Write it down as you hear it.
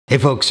Hey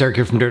folks, Eric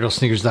here from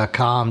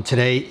DirtyLittleSneakers.com.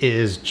 Today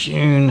is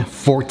June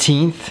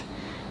 14th,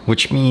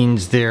 which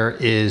means there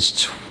is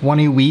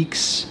 20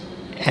 weeks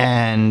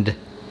and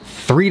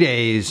 3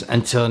 days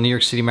until New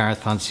York City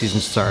Marathon season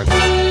starts.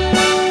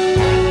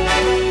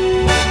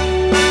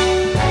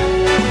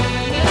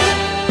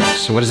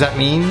 So what does that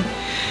mean?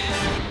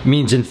 It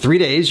means in 3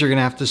 days you're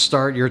gonna have to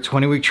start your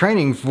 20-week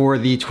training for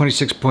the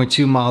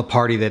 26.2 mile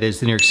party that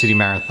is the New York City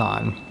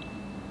Marathon.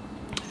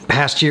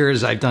 Past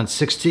years I've done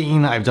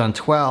 16, I've done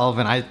 12,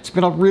 and it's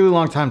been a really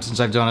long time since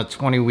I've done a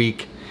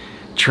 20-week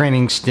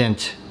training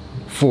stint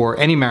for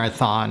any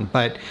marathon.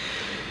 But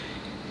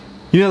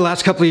you know, the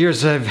last couple of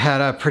years I've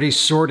had a pretty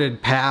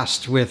sordid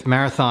past with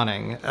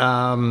marathoning.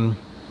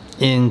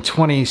 In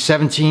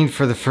 2017,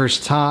 for the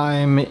first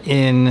time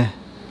in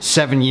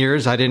 7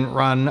 years, I didn't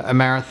run a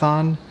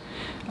marathon.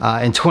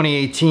 In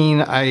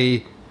 2018,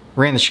 I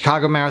ran the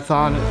Chicago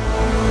Marathon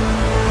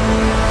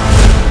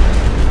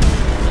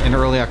in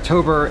early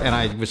October, and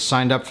I was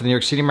signed up for the New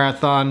York City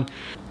Marathon.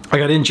 I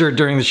got injured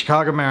during the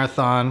Chicago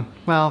Marathon.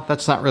 Well,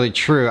 that's not really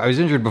true. I was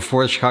injured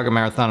before the Chicago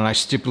Marathon and I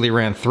stupidly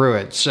ran through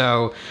it.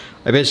 So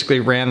I basically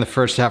ran the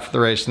first half of the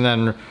race and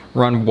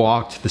then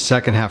walked the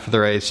second half of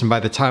the race. And by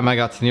the time I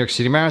got to the New York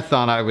City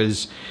Marathon, I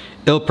was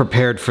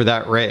ill-prepared for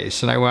that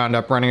race. And I wound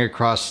up running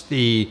across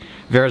the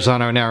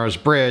Verrazano Narrows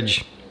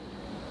Bridge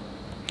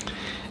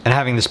and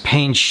having this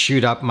pain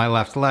shoot up my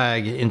left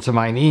leg into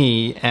my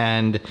knee,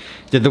 and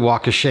did the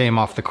walk of shame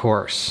off the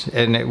course.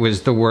 And it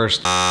was the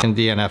worst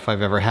DNF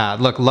I've ever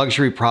had. Look,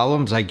 luxury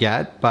problems I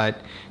get,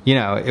 but you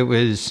know, it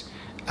was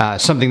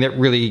something that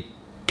really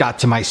got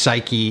to my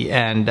psyche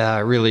and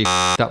really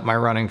up my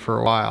running for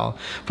a while.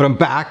 But I'm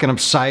back and I'm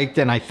psyched,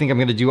 and I think I'm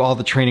gonna do all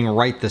the training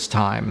right this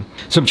time.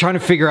 So I'm trying to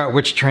figure out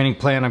which training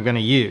plan I'm gonna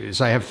use.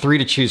 I have 3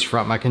 to choose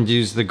from. I can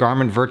use the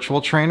Garmin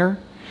Virtual Trainer,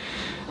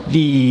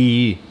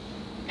 the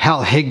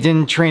Hal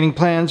Higdon training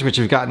plans, which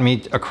have gotten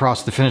me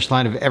across the finish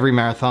line of every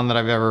marathon that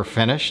I've ever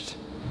finished,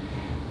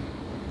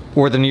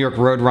 or the New York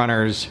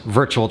Roadrunners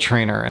Virtual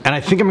Trainer. And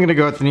I think I'm gonna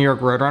go with the New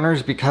York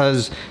Roadrunners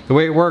because the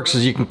way it works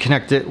is you can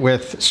connect it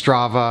with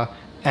Strava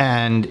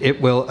and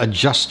it will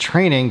adjust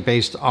training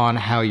based on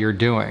how you're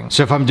doing.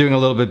 So if I'm doing a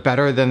little bit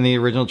better than the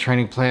original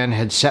training plan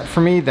had set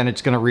for me, then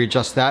it's gonna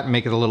readjust that and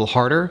make it a little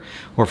harder.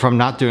 Or if I'm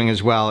not doing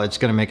as well, it's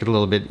gonna make it a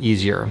little bit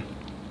easier.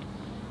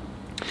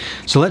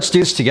 So let's do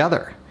this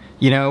together.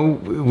 You know,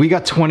 we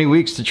got 20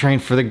 weeks to train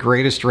for the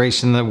greatest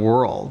race in the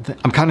world.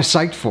 I'm kind of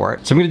psyched for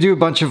it. So I'm gonna do a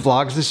bunch of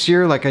vlogs this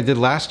year like I did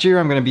last year.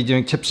 I'm gonna be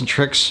doing tips and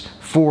tricks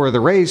for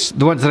the race.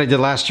 The ones that I did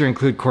last year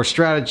include course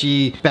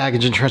strategy,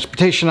 baggage and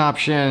transportation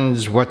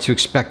options, what to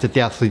expect at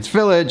the Athletes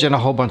Village, and a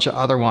whole bunch of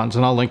other ones,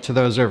 and I'll link to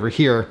those over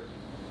here.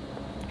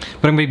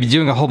 But I'm gonna be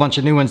doing a whole bunch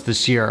of new ones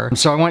this year.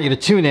 So I want you to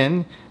tune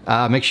in,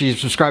 make sure you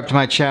subscribe to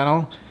my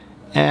channel,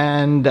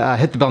 and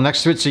hit the bell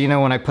next to it so you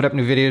know when I put up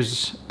new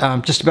videos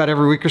just about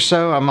every week or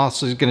so. I'm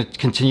also going to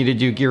continue to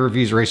do gear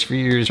reviews, race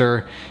reviews,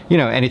 or you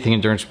know, anything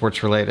endurance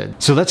sports related.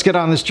 So let's get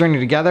on this journey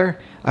together.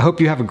 I hope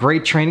you have a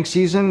great training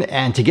season,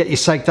 and to get you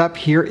psyched up,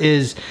 here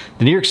is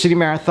the New York City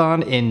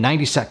Marathon in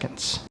 90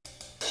 seconds.